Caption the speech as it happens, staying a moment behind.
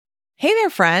Hey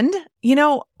there, friend.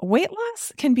 Weight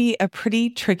loss can be a pretty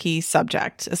tricky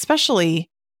subject, especially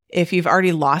if you've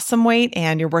already lost some weight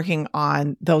and you're working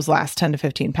on those last 10 to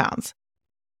 15 pounds.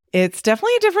 It's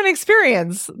definitely a different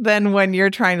experience than when you're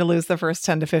trying to lose the first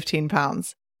 10 to 15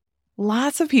 pounds.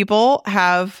 Lots of people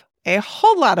have a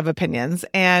whole lot of opinions,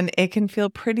 and it can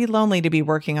feel pretty lonely to be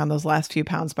working on those last few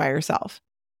pounds by yourself.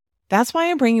 That's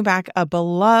why I'm bringing back a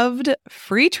beloved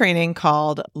free training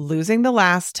called Losing the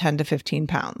Last 10 to 15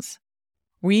 Pounds.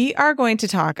 We are going to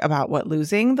talk about what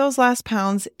losing those last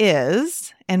pounds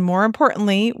is, and more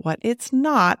importantly, what it's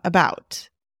not about.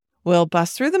 We'll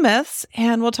bust through the myths,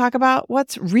 and we'll talk about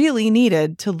what's really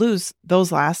needed to lose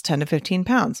those last 10 to 15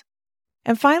 pounds.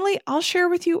 And finally, I'll share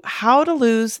with you how to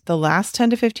lose the last 10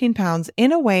 to 15 pounds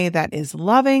in a way that is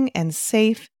loving and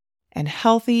safe and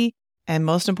healthy, and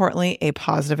most importantly, a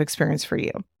positive experience for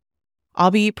you. I'll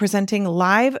be presenting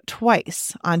live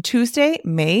twice on Tuesday,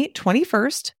 May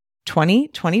 21st,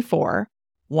 2024,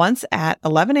 once at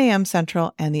 11 a.m.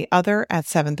 Central and the other at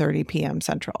 7:30 p.m.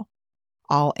 Central.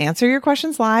 I'll answer your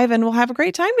questions live and we'll have a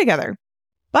great time together.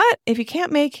 But if you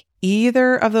can't make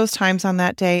either of those times on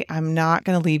that day, I'm not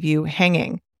going to leave you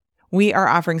hanging. We are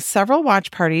offering several watch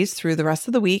parties through the rest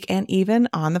of the week and even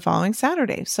on the following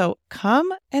Saturday. So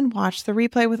come and watch the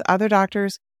replay with other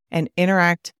doctors and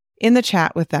interact in the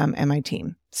chat with them and my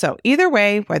team. So either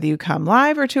way, whether you come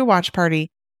live or to a watch party,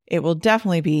 it will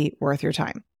definitely be worth your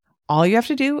time. All you have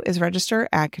to do is register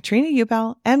at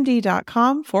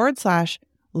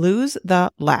katrinaubelmd.com/lose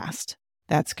the last.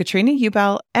 That's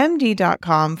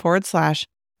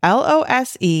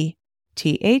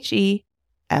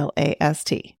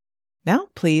katrinaubelmd.com/LOSETHELAST. Now,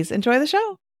 please enjoy the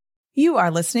show. You are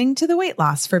listening to the Weight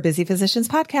Loss for Busy Physicians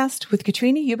podcast with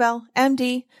Katrina Ubel,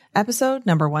 MD, episode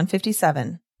number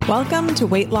 157. Welcome to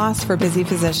Weight Loss for Busy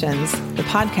Physicians, the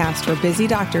podcast where busy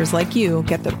doctors like you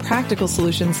get the practical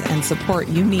solutions and support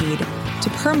you need to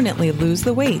permanently lose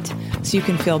the weight so you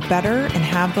can feel better and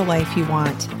have the life you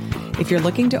want. If you're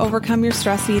looking to overcome your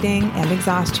stress eating and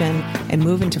exhaustion and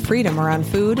move into freedom around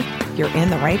food, you're in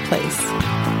the right place.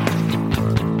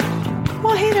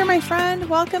 Well, hey there, my friend.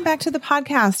 Welcome back to the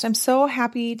podcast. I'm so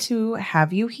happy to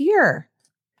have you here.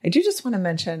 I do just want to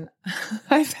mention,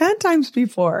 I've had times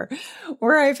before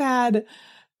where I've had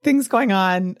things going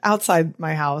on outside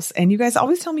my house and you guys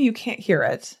always tell me you can't hear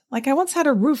it. Like I once had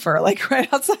a roofer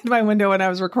right outside my window when I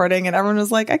was recording and everyone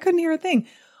was like, I couldn't hear a thing.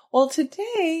 Well,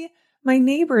 today my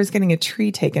neighbor is getting a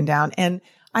tree taken down and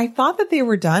I thought that they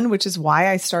were done, which is why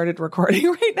I started recording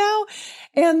right now.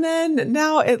 And then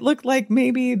now it looked like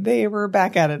maybe they were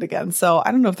back at it again. So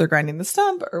I don't know if they're grinding the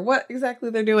stump or what exactly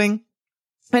they're doing.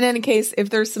 In any case, if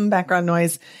there's some background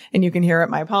noise and you can hear it,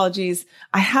 my apologies.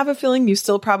 I have a feeling you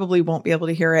still probably won't be able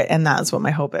to hear it. And that is what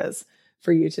my hope is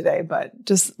for you today. But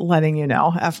just letting you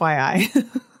know, FYI.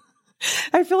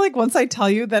 I feel like once I tell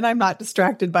you, then I'm not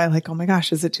distracted by like, oh my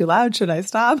gosh, is it too loud? Should I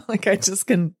stop? Like I just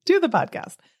can do the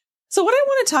podcast. So what I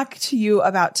want to talk to you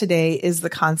about today is the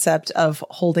concept of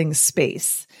holding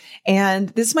space. And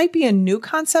this might be a new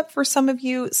concept for some of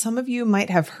you. Some of you might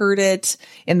have heard it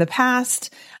in the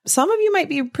past. Some of you might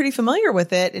be pretty familiar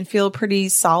with it and feel pretty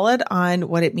solid on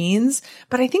what it means.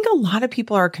 But I think a lot of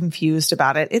people are confused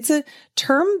about it. It's a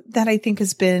term that I think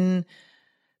has been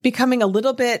becoming a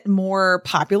little bit more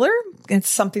popular. It's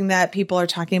something that people are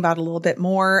talking about a little bit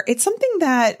more. It's something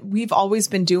that we've always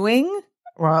been doing,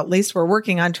 or at least we're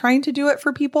working on trying to do it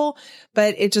for people,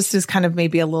 but it just is kind of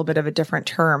maybe a little bit of a different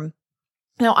term.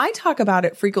 Now, I talk about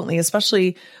it frequently,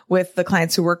 especially with the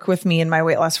clients who work with me in my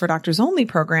Weight Loss for Doctors Only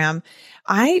program.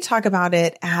 I talk about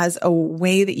it as a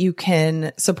way that you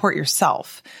can support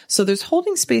yourself. So there's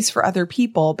holding space for other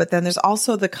people, but then there's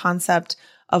also the concept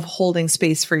of holding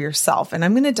space for yourself. And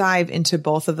I'm going to dive into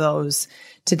both of those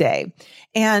today.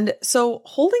 And so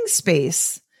holding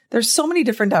space, there's so many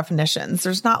different definitions.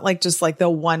 There's not like just like the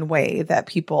one way that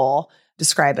people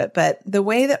describe it. But the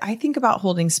way that I think about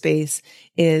holding space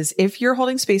is if you're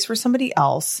holding space for somebody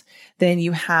else, then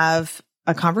you have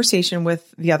a conversation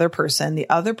with the other person. The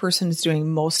other person is doing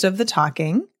most of the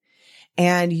talking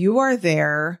and you are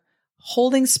there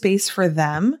holding space for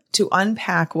them to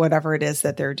unpack whatever it is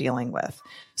that they're dealing with.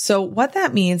 So what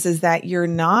that means is that you're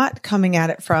not coming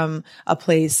at it from a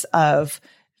place of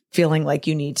feeling like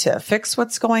you need to fix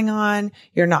what's going on.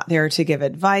 You're not there to give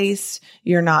advice.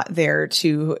 You're not there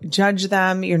to judge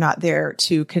them. You're not there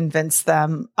to convince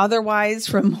them otherwise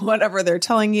from whatever they're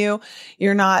telling you.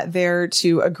 You're not there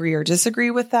to agree or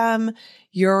disagree with them.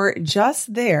 You're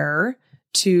just there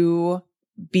to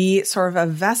be sort of a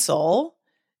vessel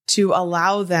to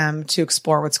allow them to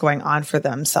explore what's going on for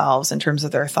themselves in terms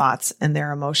of their thoughts and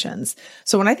their emotions.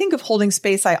 So when I think of holding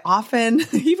space, I often,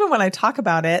 even when I talk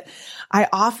about it, I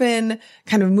often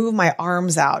kind of move my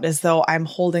arms out as though I'm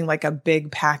holding like a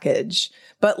big package,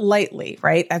 but lightly,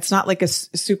 right? It's not like a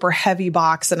super heavy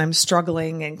box and I'm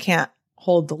struggling and can't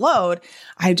hold the load.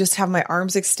 I just have my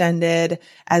arms extended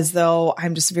as though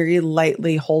I'm just very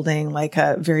lightly holding like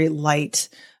a very light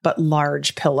but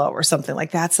large pillow or something like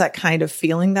that's that kind of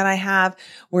feeling that I have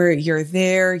where you're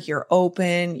there, you're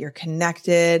open, you're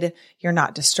connected, you're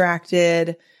not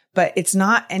distracted, but it's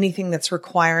not anything that's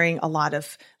requiring a lot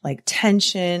of like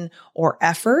tension or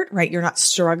effort, right? You're not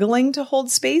struggling to hold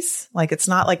space. Like it's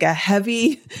not like a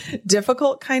heavy,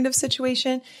 difficult kind of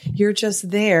situation. You're just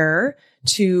there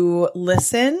to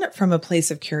listen from a place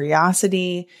of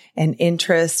curiosity and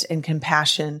interest and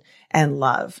compassion and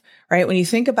love, right? When you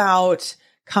think about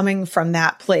coming from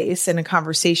that place in a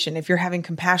conversation, if you're having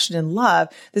compassion and love,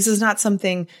 this is not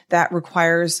something that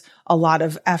requires a lot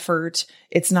of effort.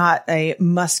 It's not a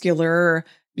muscular,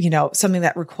 something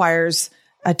that requires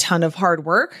a ton of hard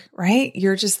work, right?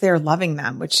 You're just there loving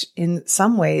them, which in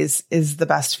some ways is the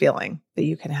best feeling that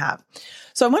you can have.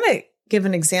 So I want to give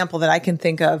an example that I can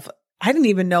think of. I didn't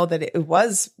even know that it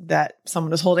was that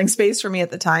someone was holding space for me at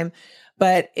the time,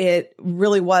 but it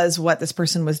really was what this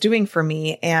person was doing for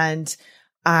me. And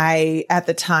at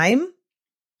the time,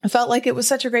 I felt like it was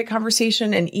such a great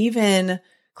conversation. And even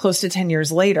close to 10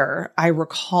 years later, I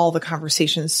recall the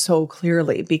conversation so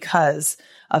clearly because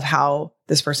of how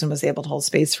this person was able to hold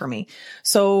space for me.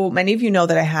 So many of you know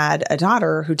that I had a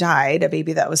daughter who died, a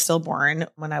baby that was stillborn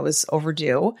when I was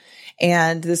overdue.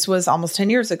 And this was almost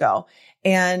 10 years ago.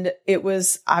 And it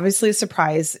was obviously a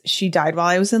surprise. She died while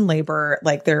I was in labor.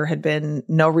 Like there had been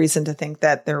no reason to think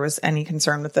that there was any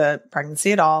concern with the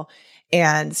pregnancy at all.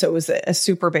 And so it was a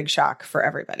super big shock for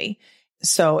everybody.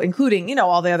 So including,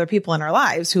 all the other people in our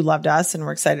lives who loved us and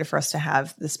were excited for us to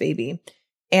have this baby.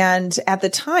 And at the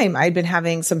time I'd been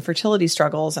having some fertility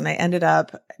struggles and I ended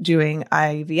up doing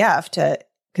IVF to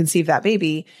conceive that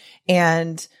baby.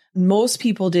 And most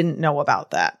people didn't know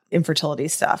about that infertility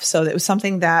stuff. So it was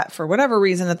something that for whatever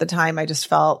reason at the time, I just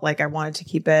felt like I wanted to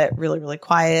keep it really, really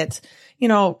quiet.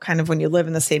 Kind of when you live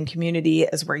in the same community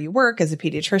as where you work as a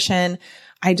pediatrician,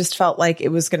 I just felt like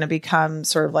it was going to become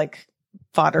sort of like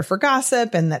fodder for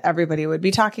gossip and that everybody would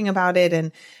be talking about it.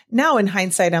 And now in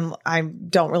hindsight, I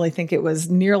don't really think it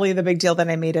was nearly the big deal that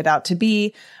I made it out to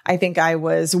be. I think I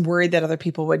was worried that other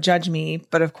people would judge me.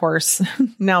 But of course,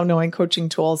 now knowing coaching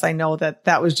tools, I know that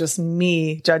that was just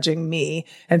me judging me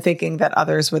and thinking that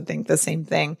others would think the same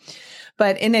thing.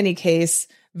 But in any case,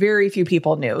 very few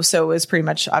people knew. So it was pretty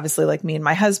much obviously like me and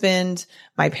my husband,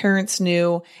 my parents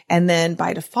knew. And then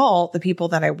by default, the people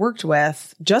that I worked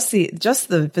with, just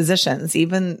the physicians,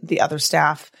 even the other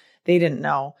staff, they didn't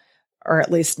know, or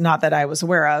at least not that I was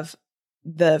aware of.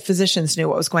 The physicians knew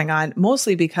what was going on,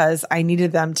 mostly because I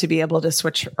needed them to be able to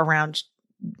switch around,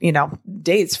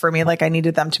 dates for me. Like I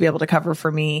needed them to be able to cover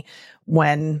for me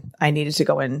when I needed to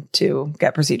go in to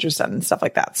get procedures done and stuff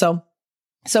like that.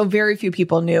 So very few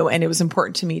people knew, and it was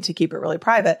important to me to keep it really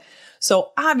private.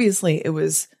 So obviously it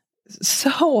was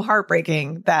so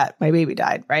heartbreaking that my baby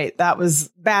died, right? That was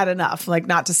bad enough. Like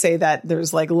not to say that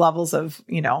there's like levels of,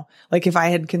 like if I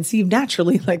had conceived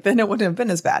naturally, like then it wouldn't have been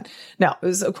as bad. No, it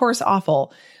was of course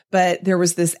awful, but there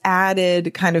was this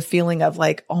added kind of feeling of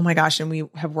like, oh my gosh, and we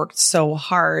have worked so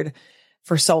hard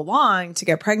for so long to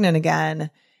get pregnant again.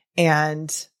 And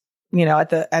at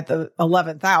the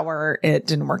 11th hour, it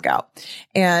didn't work out.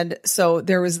 And so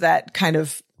there was that kind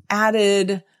of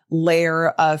added layer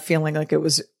of feeling like it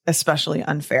was especially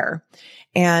unfair.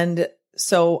 And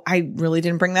so I really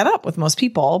didn't bring that up with most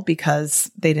people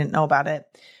because they didn't know about it.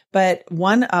 But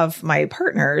one of my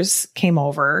partners came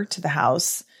over to the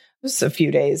house. It was a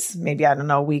few days, maybe, I don't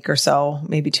know, a week or so,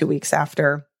 maybe 2 weeks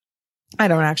after. I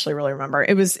don't actually really remember.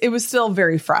 It was still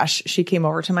very fresh. She came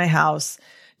over to my house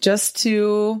just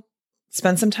to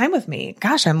spend some time with me.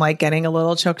 Gosh, I'm like getting a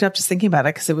little choked up just thinking about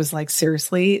it because it was like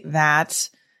seriously that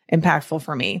impactful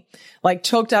for me. Like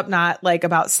choked up, not like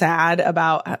about sad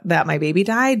about that my baby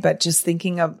died, but just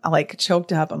thinking of like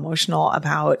choked up, emotional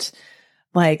about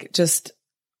like just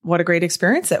what a great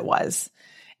experience it was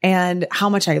and how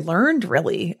much I learned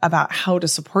really about how to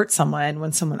support someone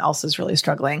when someone else is really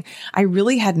struggling. I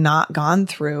really had not gone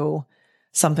through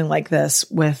something like this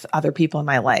with other people in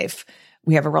my life.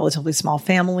 We have a relatively small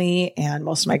family and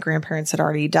most of my grandparents had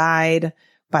already died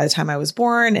by the time I was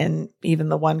born. And even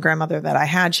the one grandmother that I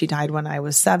had, she died when I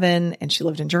was 7 and she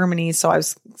lived in Germany. So I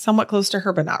was somewhat close to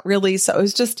her, but not really. So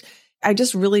I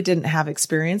just really didn't have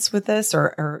experience with this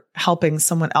or helping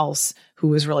someone else who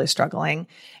was really struggling.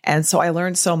 And so I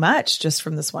learned so much just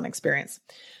from this one experience.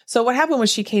 So what happened was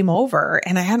she came over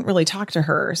and I hadn't really talked to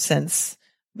her since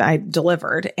I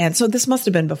delivered. And so this must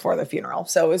have been before the funeral.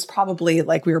 So it was probably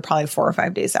like, we were probably 4 or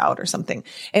 5 days out or something.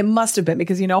 It must have been,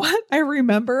 because you know what? I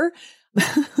remember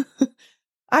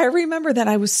that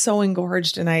I was so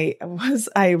engorged and I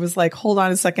was like, hold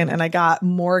on a second. And I got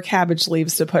more cabbage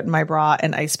leaves to put in my bra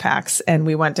and ice packs. And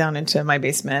we went down into my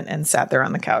basement and sat there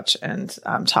on the couch and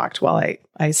talked while I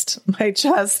iced my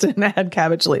chest and had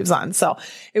cabbage leaves on. So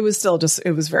it was still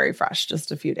it was very fresh,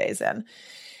 just a few days in.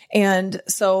 And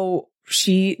so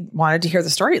she wanted to hear the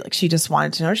story. Like she just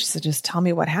wanted to know. She said, just tell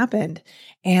me what happened.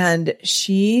 And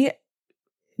she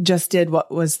just did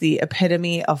what was the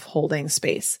epitome of holding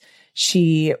space.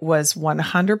 She was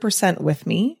 100% with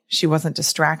me. She wasn't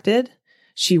distracted.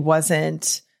 She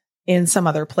wasn't in some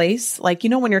other place. Like, you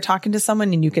know, when you're talking to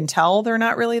someone and you can tell they're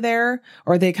not really there,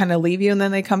 or they kind of leave you and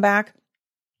then they come back.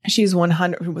 She was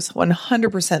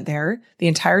 100% there the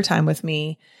entire time with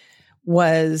me,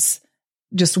 was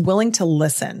just willing to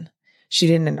listen. She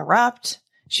didn't interrupt.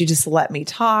 She just let me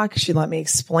talk. She let me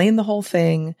explain the whole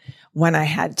thing. When I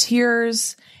had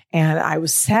tears and I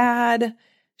was sad,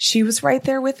 she was right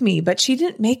there with me, but she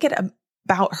didn't make it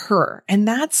about her. And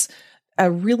that's a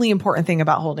really important thing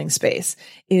about holding space,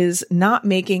 is not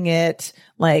making it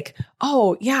like,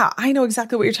 oh yeah, I know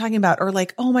exactly what you're talking about. Or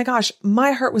like, oh my gosh,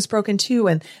 my heart was broken too.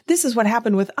 And this is what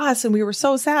happened with us. And we were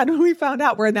so sad when we found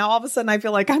out, where now all of a sudden I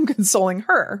feel like I'm consoling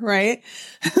her, right?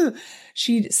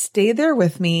 She stayed there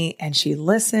with me and she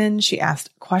listened. She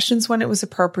asked questions when it was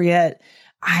appropriate.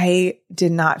 I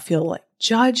did not feel like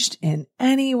judged in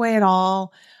any way at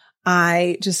all.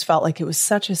 I just felt like it was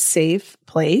such a safe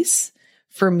place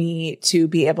for me to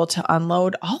be able to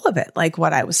unload all of it, like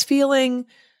what I was feeling,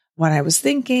 what I was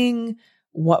thinking,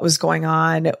 what was going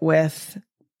on with,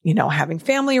 you know, having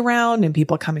family around and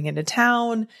people coming into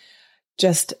town,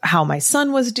 just how my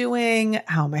son was doing,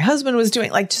 how my husband was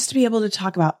doing, like just to be able to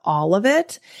talk about all of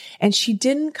it. And she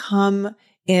didn't come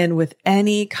in with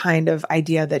any kind of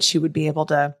idea that she would be able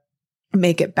to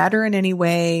make it better in any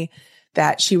way,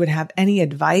 that she would have any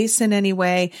advice in any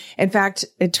way. In fact,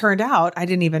 it turned out, I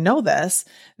didn't even know this,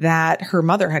 that her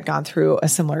mother had gone through a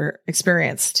similar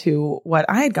experience to what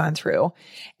I had gone through.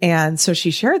 And so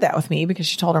she shared that with me because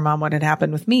she told her mom what had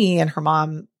happened with me, and her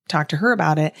mom talked to her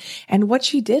about it. And what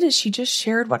she did is she just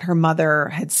shared what her mother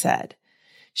had said.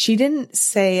 She didn't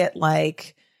say it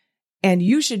like, and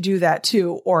you should do that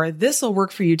too, or this will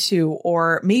work for you too,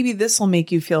 or maybe this will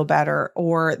make you feel better,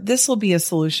 or this will be a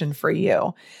solution for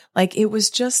you. Like it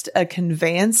was just a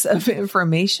conveyance of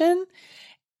information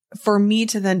for me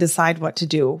to then decide what to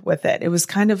do with it. It was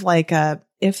kind of like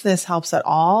if this helps at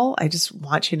all, I just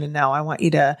want you to know. I want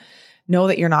you to know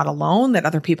that you're not alone, that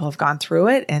other people have gone through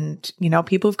it. And, you know,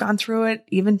 people have gone through it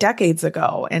even decades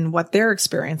ago, and what their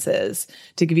experience is,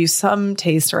 to give you some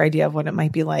taste or idea of what it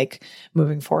might be like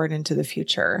moving forward into the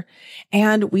future.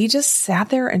 And we just sat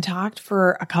there and talked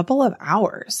for a couple of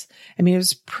hours. I mean, it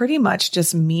was pretty much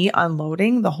just me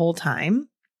unloading the whole time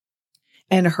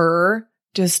and her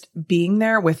just being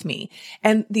there with me.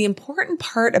 And the important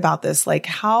part about this, like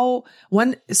how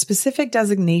one specific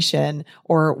designation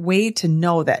or way to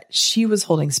know that she was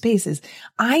holding space, is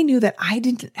I knew that I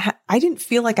didn't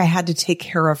feel like I had to take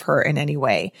care of her in any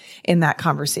way in that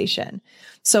conversation.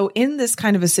 So in this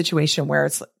kind of a situation where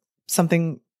it's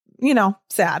something, you know,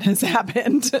 sad has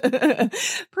happened,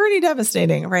 pretty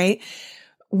devastating, right?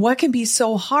 What can be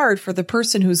so hard for the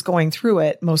person who's going through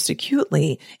it most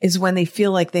acutely is when they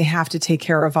feel like they have to take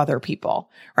care of other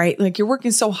people, right? Like you're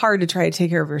working so hard to try to take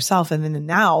care of yourself, and then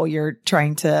now you're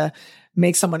trying to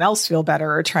make someone else feel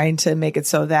better, or trying to make it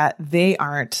so that they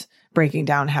aren't breaking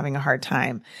down, having a hard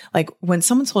time. Like when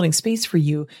someone's holding space for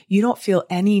you, you don't feel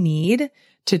any need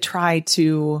to try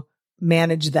to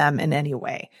manage them in any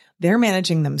way. They're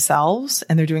managing themselves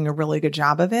and they're doing a really good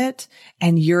job of it.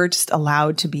 And you're just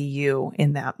allowed to be you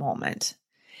in that moment.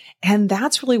 And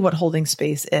that's really what holding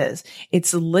space is.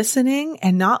 It's listening,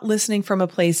 and not listening from a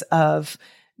place of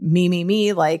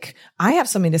me, like I have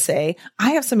something to say.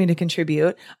 I have something to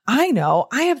contribute. I know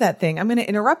I have that thing. I'm going to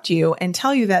interrupt you and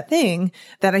tell you that thing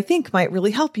that I think might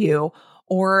really help you.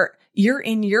 Or you're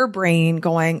in your brain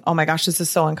going, oh my gosh, this is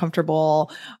so uncomfortable.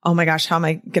 Oh my gosh, how am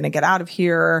I going to get out of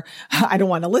here? I don't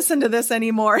want to listen to this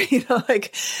anymore. You know,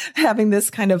 like having this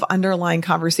kind of underlying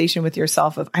conversation with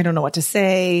yourself of, I don't know what to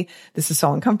say. This is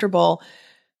so uncomfortable.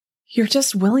 You're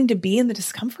just willing to be in the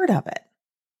discomfort of it,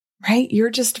 right? You're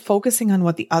just focusing on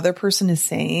what the other person is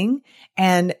saying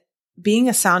and being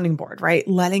a sounding board, right?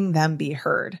 Letting them be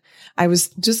heard. I was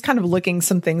just kind of looking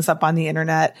some things up on the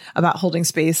internet about holding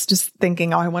space, just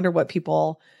thinking, oh, I wonder what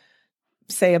people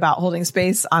say about holding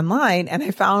space online. And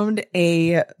I found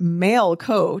a male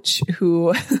coach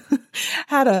who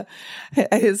had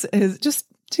his just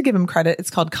to give him credit, it's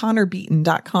called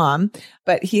ConnorBeaton.com,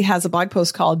 but he has a blog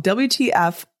post called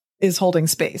WTF is Holding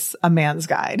Space, a Man's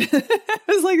Guide. I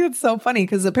was like, it's so funny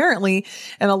because apparently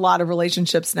in a lot of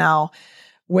relationships now,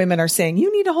 women are saying,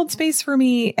 you need to hold space for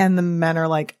me. And the men are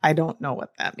like, I don't know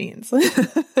what that means.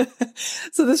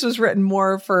 So this was written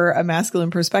more for a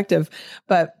masculine perspective,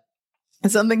 but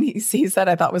something he said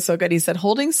I thought was so good. He said,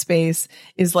 holding space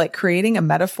is like creating a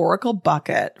metaphorical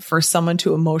bucket for someone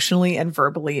to emotionally and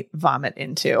verbally vomit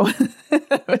into.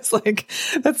 It's like,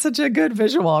 that's such a good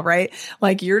visual, right?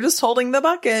 Like you're just holding the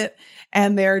bucket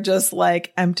and they're just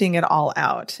like emptying it all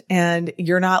out. And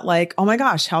you're not like, oh my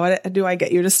gosh, how do I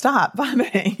get you to stop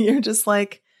vomiting? You're just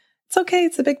like, it's okay.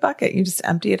 It's a big bucket. You just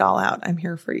empty it all out. I'm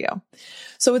here for you.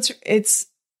 So it's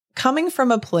coming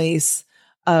from a place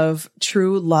of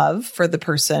true love for the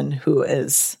person who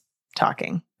is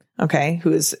talking, okay,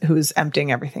 who's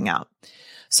emptying everything out.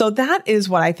 So that is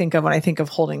what I think of when I think of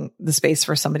holding the space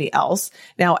for somebody else.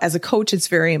 Now, as a coach, it's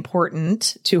very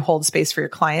important to hold space for your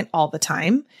client all the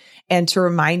time and to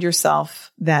remind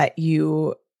yourself that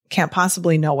you can't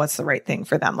possibly know what's the right thing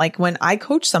for them. Like when I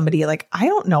coach somebody, like I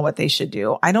don't know what they should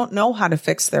do. I don't know how to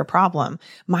fix their problem.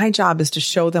 My job is to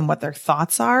show them what their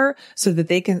thoughts are so that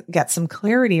they can get some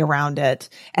clarity around it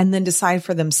and then decide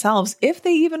for themselves if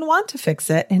they even want to fix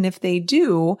it. And if they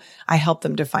do, I help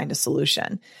them to find a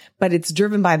solution. But it's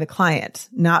driven by the client,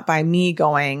 not by me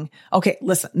going, okay,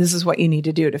 listen, this is what you need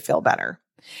to do to feel better.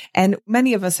 And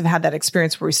many of us have had that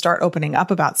experience where we start opening up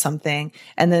about something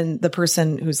and then the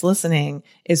person who's listening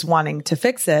is wanting to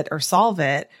fix it or solve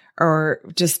it or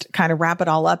just kind of wrap it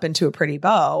all up into a pretty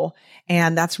bow.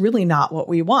 And that's really not what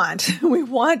we want. We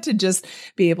want to just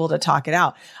be able to talk it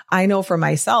out. I know for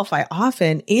myself, I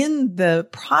often in the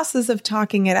process of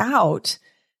talking it out,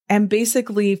 am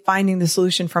basically finding the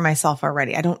solution for myself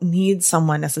already. I don't need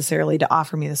someone necessarily to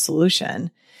offer me the solution.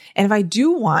 And if I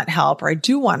do want help or I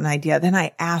do want an idea, then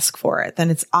I ask for it. Then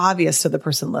it's obvious to the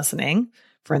person listening.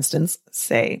 For instance,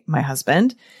 say my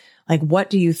husband, like, what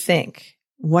do you think?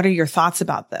 What are your thoughts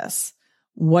about this?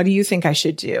 What do you think I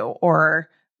should do? Or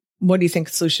what do you think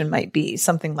the solution might be?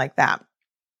 Something like that.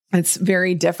 It's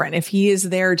very different. If he is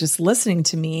there just listening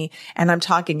to me and I'm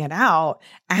talking it out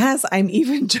as I'm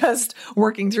even just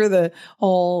working through the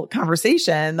whole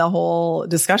conversation, the whole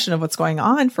discussion of what's going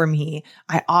on for me,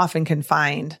 I often can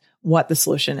find what the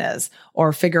solution is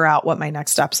or figure out what my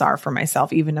next steps are for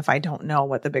myself, even if I don't know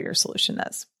what the bigger solution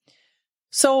is.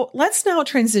 So let's now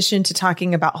transition to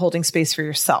talking about holding space for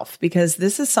yourself, because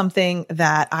this is something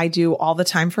that I do all the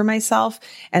time for myself.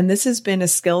 And this has been a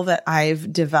skill that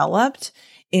I've developed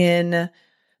in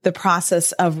the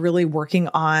process of really working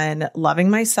on loving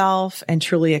myself and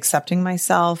truly accepting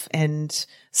myself and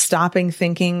stopping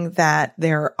thinking that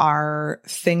there are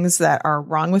things that are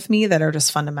wrong with me that are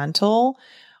just fundamental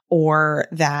or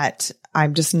that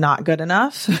I'm just not good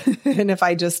enough. And if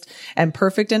I just am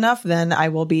perfect enough, then I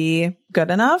will be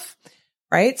good enough.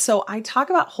 Right. So I talk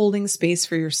about holding space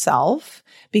for yourself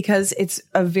because it's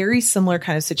a very similar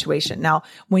kind of situation. Now,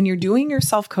 when you're doing your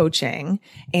self-coaching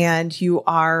and you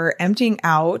are emptying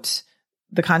out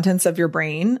the contents of your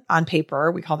brain on paper,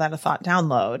 we call that a thought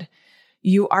download,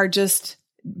 you are just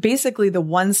basically the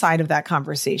one side of that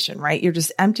conversation, right? You're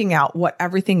just emptying out what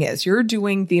everything is. You're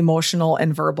doing the emotional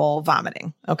and verbal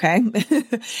vomiting, okay?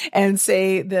 And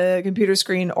say the computer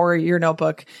screen or your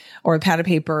notebook or a pad of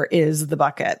paper is the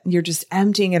bucket. You're just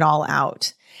emptying it all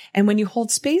out. And when you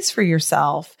hold space for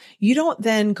yourself, you don't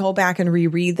then go back and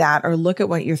reread that or look at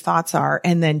what your thoughts are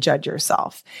and then judge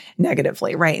yourself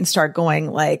negatively, right? And start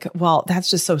going like, well, that's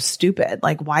just so stupid.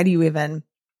 Like, why do you even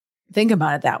think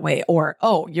about it that way? Or,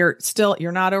 oh, you're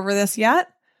not over this yet?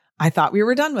 I thought we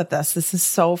were done with this. This is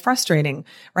so frustrating,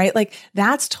 right? Like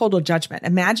that's total judgment.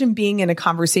 Imagine being in a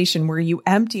conversation where you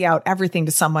empty out everything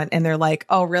to someone and they're like,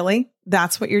 oh, really?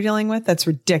 That's what you're dealing with? That's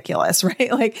ridiculous,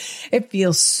 right? Like it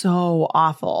feels so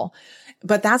awful.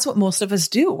 But that's what most of us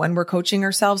do when we're coaching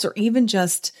ourselves or even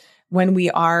just when we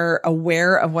are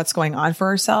aware of what's going on for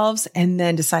ourselves and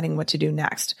then deciding what to do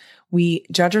next. We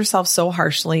judge ourselves so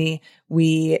harshly.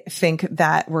 We think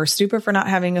that we're stupid for not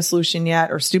having a solution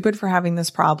yet or stupid for having this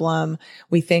problem.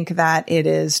 We think that it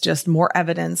is just more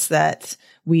evidence that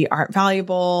we aren't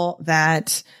valuable,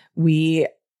 that we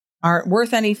aren't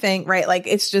worth anything, right? Like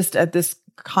it's just this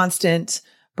constant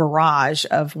barrage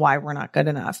of why we're not good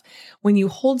enough. When you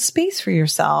hold space for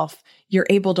yourself, you're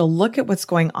able to look at what's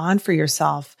going on for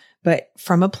yourself but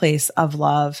from a place of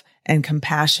love and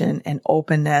compassion and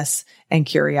openness and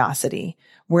curiosity,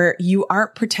 where you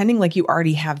aren't pretending like you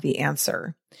already have the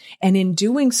answer. And in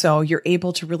doing so, you're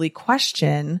able to really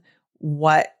question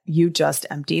what you just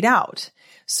emptied out.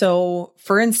 So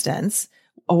for instance,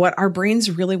 what our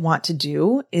brains really want to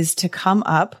do is to come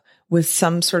up with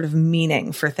some sort of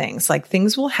meaning for things. Like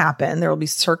things will happen. There will be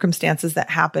circumstances that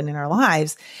happen in our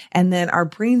lives. And then our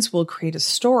brains will create a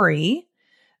story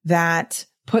that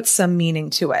puts some meaning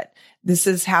to it. This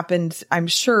has happened, I'm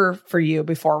sure, for you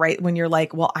before, right? When you're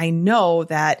like, well, I know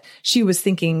that she was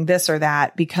thinking this or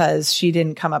that because she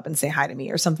didn't come up and say hi to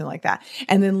me or something like that.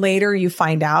 And then later you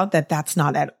find out that that's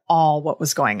not at all what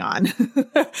was going on.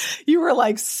 You were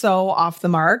like so off the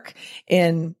mark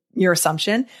in your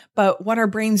assumption. But what our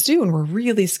brains do, and we're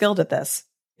really skilled at this,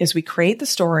 is we create the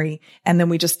story and then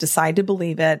we just decide to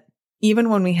believe it,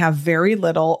 even when we have very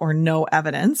little or no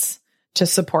evidence to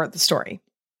support the story.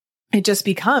 It just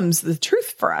becomes the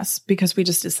truth for us because we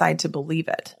just decide to believe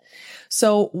it.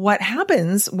 So what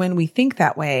happens when we think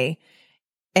that way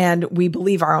and we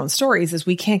believe our own stories is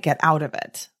we can't get out of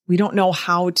it. We don't know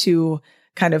how to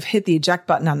kind of hit the eject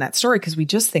button on that story because we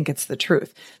just think it's the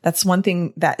truth. That's one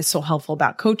thing that is so helpful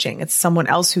about coaching. It's someone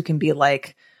else who can be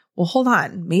like, well, hold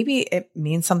on, maybe it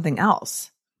means something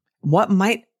else. What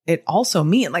might it also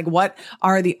mean? Like, what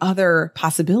are the other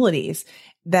possibilities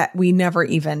that we never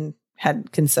even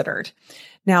had considered?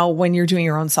 Now, when you're doing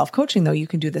your own self-coaching, though, you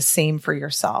can do the same for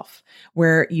yourself,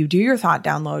 where you do your thought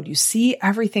download, you see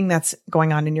everything that's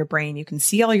going on in your brain. You can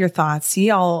see all your thoughts, see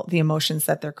all the emotions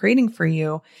that they're creating for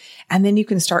you. And then you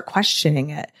can start questioning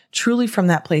it truly from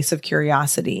that place of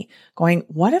curiosity, going,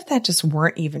 what if that just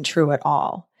weren't even true at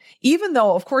all? Even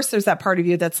though, of course, there's that part of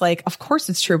you that's like, of course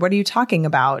it's true. What are you talking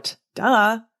about?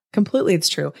 Duh. Completely, it's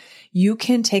true. You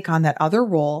can take on that other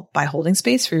role by holding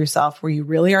space for yourself where you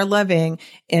really are living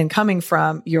and coming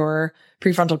from your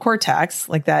prefrontal cortex,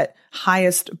 like that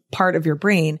highest part of your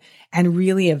brain, and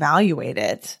really evaluate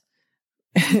it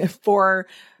for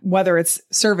whether it's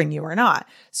serving you or not.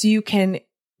 So you can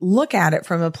look at it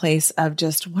from a place of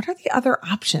just, what are the other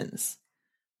options?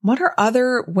 What are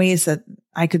other ways that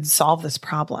I could solve this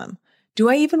problem? Do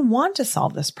I even want to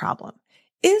solve this problem?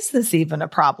 Is this even a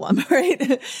problem,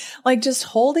 right? Like just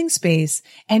holding space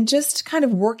and just kind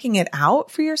of working it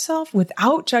out for yourself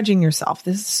without judging yourself.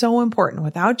 This is so important.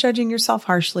 Without judging yourself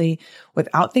harshly,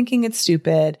 without thinking it's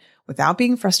stupid, without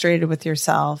being frustrated with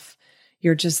yourself.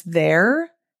 You're just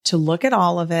there to look at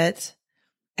all of it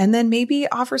and then maybe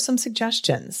offer some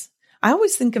suggestions. I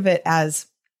always think of it as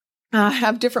I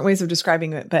have different ways of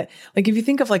describing it, but like if you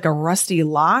think of like a rusty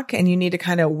lock and you need to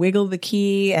kind of wiggle the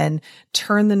key and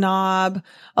turn the knob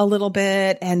a little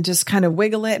bit and just kind of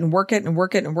wiggle it and work it and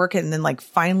work it and work it. And then like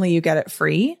finally you get it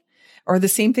free. Or the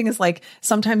same thing is like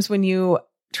sometimes when you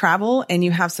travel and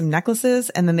you have some necklaces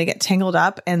and then they get tangled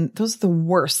up, and those are the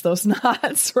worst, those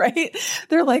knots, right?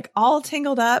 They're like all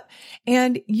tangled up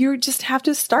and you just have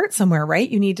to start somewhere, right?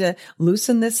 You need to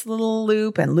loosen this little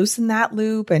loop and loosen that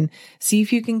loop and see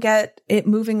if you can get it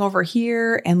moving over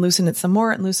here and loosen it some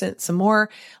more and loosen it some more.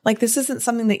 Like this isn't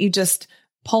something that you just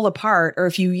pull apart, or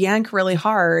if you yank really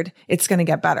hard, it's going to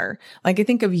get better. Like I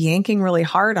think of yanking really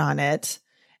hard on it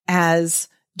as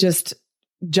just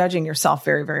judging yourself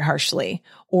very, very harshly,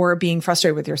 or being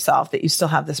frustrated with yourself that you still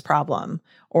have this problem,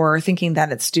 or thinking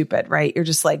that it's stupid, right? You're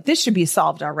just like, this should be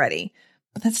solved already,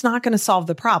 but that's not going to solve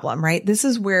the problem, right? This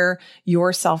is where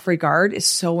your self-regard is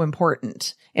so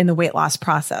important in the weight loss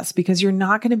process, because you're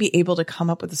not going to be able to come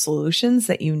up with the solutions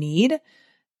that you need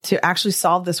to actually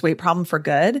solve this weight problem for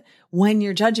good when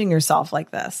you're judging yourself like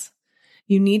this.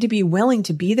 You need to be willing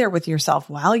to be there with yourself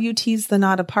while you tease the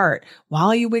knot apart,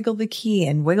 while you wiggle the key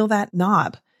and wiggle that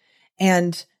knob,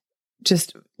 and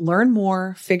just learn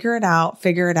more, figure it out,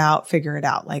 figure it out, figure it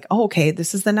out. Like, oh, okay,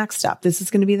 this is the next step. This is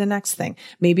going to be the next thing.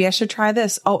 Maybe I should try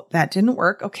this. Oh, that didn't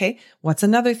work. Okay. What's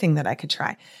another thing that I could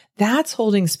try? That's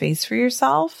holding space for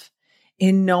yourself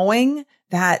in knowing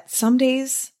that some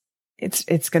days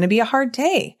it's going to be a hard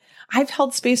day. I've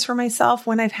held space for myself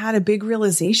when I've had a big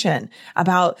realization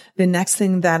about the next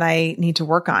thing that I need to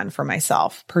work on for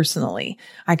myself personally.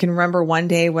 I can remember one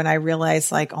day when I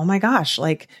realized like, oh my gosh,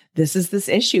 like this is this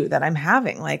issue that I'm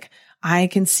having. Like I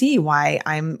can see why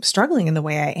I'm struggling in the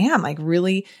way I am. Like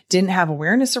really didn't have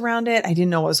awareness around it. I didn't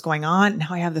know what was going on. Now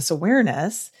I have this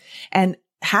awareness, and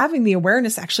having the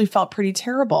awareness actually felt pretty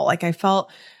terrible. Like I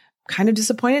felt kind of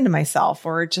disappointed in myself,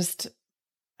 or I just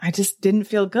didn't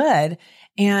feel good.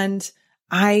 And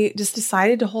I just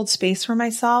decided to hold space for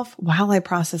myself while I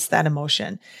processed that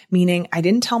emotion, meaning I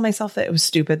didn't tell myself that it was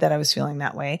stupid that I was feeling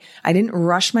that way. I didn't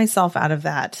rush myself out of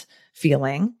that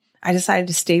feeling. I decided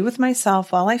to stay with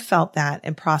myself while I felt that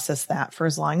and process that for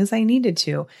as long as I needed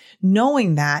to,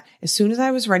 knowing that as soon as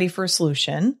I was ready for a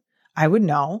solution, I would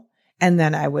know, and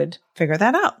then I would figure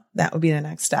that out. That would be the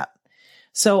next step.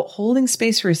 So holding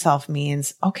space for yourself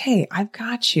means, okay, I've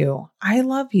got you. I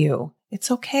love you.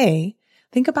 It's okay.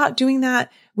 Think about doing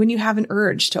that when you have an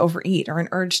urge to overeat or an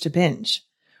urge to binge,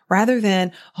 rather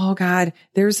than, oh God,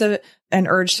 there's an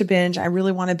urge to binge. I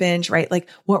really want to binge, right? Like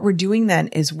what we're doing then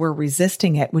is we're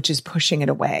resisting it, which is pushing it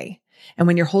away. And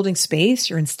when you're holding space,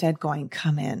 you're instead going,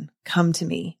 come in, come to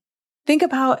me. Think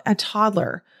about a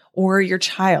toddler or your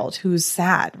child who's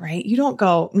sad, right? You don't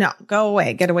go, no, go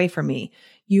away, get away from me.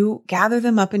 You gather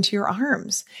them up into your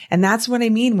arms. And that's what I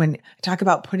mean when I talk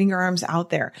about putting your arms out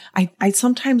there. I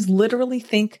sometimes literally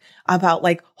think about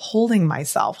like holding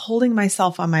myself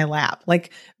on my lap,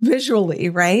 like visually,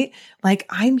 right? Like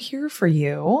I'm here for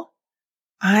you.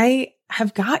 I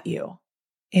have got you.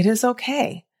 It is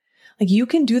okay. Like you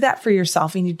can do that for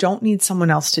yourself and you don't need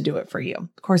someone else to do it for you.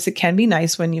 Of course, it can be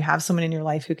nice when you have someone in your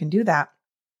life who can do that.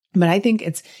 But I think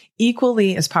it's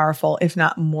equally as powerful, if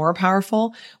not more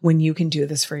powerful, when you can do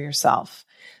this for yourself.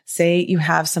 Say you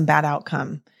have some bad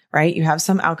outcome, right? You have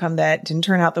some outcome that didn't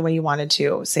turn out the way you wanted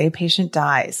to. Say a patient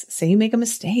dies. Say you make a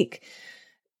mistake.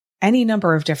 Any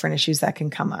number of different issues that can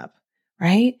come up,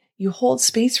 right? You hold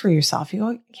space for yourself. You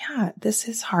go, yeah, this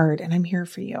is hard and I'm here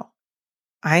for you.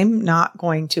 I'm not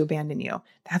going to abandon you.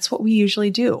 That's what we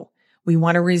usually do. We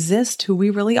want to resist who we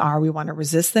really are. We want to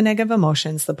resist the negative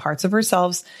emotions, the parts of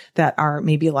ourselves that are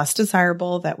maybe less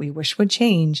desirable, that we wish would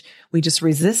change. We just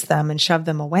resist them and shove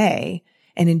them away.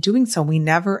 And in doing so, we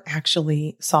never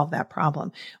actually solve that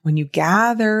problem. When you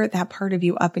gather that part of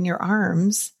you up in your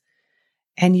arms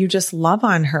and you just love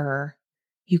on her,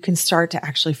 you can start to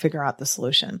actually figure out the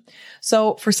solution.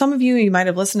 So for some of you, you might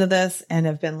have listened to this and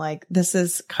have been like, this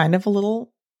is kind of a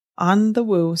little on the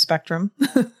woo spectrum.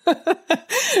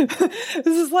 This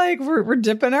is like we're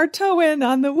dipping our toe in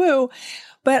on the woo.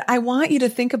 But I want you to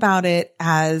think about it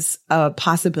as a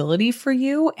possibility for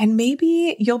you. And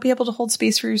maybe you'll be able to hold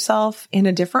space for yourself in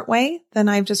a different way than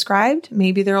I've described.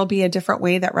 Maybe there'll be a different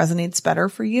way that resonates better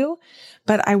for you.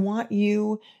 But I want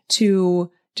you to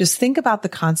just think about the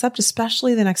concept,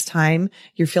 especially the next time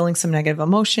you're feeling some negative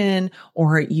emotion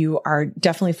or you are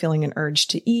definitely feeling an urge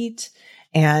to eat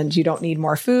and you don't need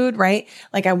more food, right?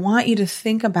 Like I want you to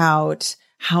think about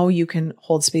how you can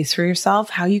hold space for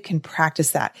yourself, how you can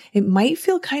practice that. It might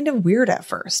feel kind of weird at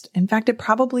first. In fact, it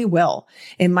probably will.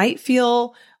 It might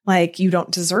feel like you don't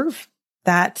deserve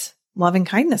that loving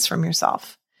kindness from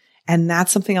yourself. And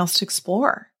that's something else to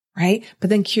explore, right? But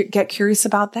then get curious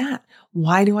about that.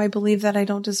 Why do I believe that I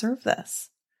don't deserve this?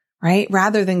 Right?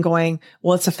 Rather than going,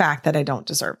 well, it's a fact that I don't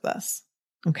deserve this.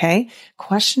 Okay.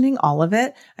 Questioning all of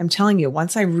it. I'm telling you,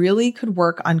 once I really could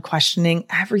work on questioning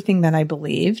everything that I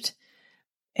believed,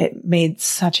 it made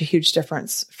such a huge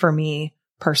difference for me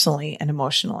personally and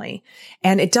emotionally.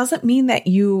 And it doesn't mean that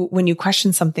when you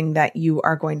question something, that you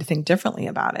are going to think differently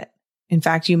about it. In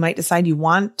fact, you might decide you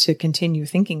want to continue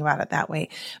thinking about it that way.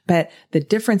 But the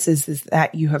difference is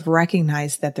that you have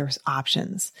recognized that there's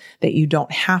options, that you don't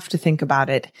have to think about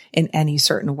it in any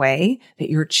certain way, that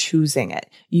you're choosing it.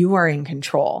 You are in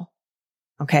control.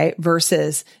 Okay.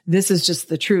 Versus this is just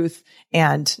the truth.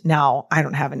 And now I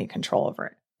don't have any control over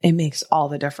it. It makes all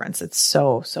the difference. It's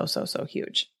so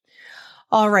huge.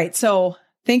 All right. So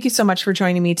thank you so much for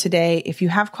joining me today. If you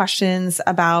have questions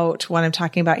about what I'm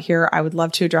talking about here, I would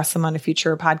love to address them on a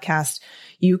future podcast.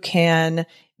 You can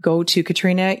go to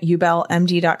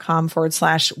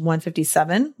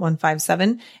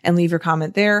katrinaubellmd.com/157 and leave your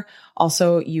comment there.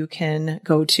 Also, you can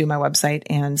go to my website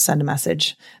and send a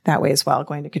message that way as well,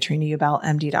 going to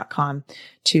katrinaubellmd.com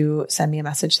to send me a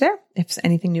message there if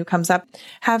anything new comes up.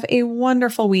 Have a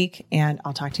wonderful week, and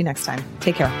I'll talk to you next time.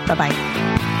 Take care.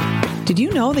 Bye-bye. Did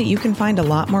you know that you can find a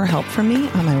lot more help from me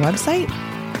on my website?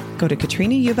 Go to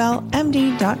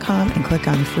katrinaubellmd.com and click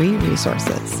on free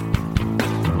resources.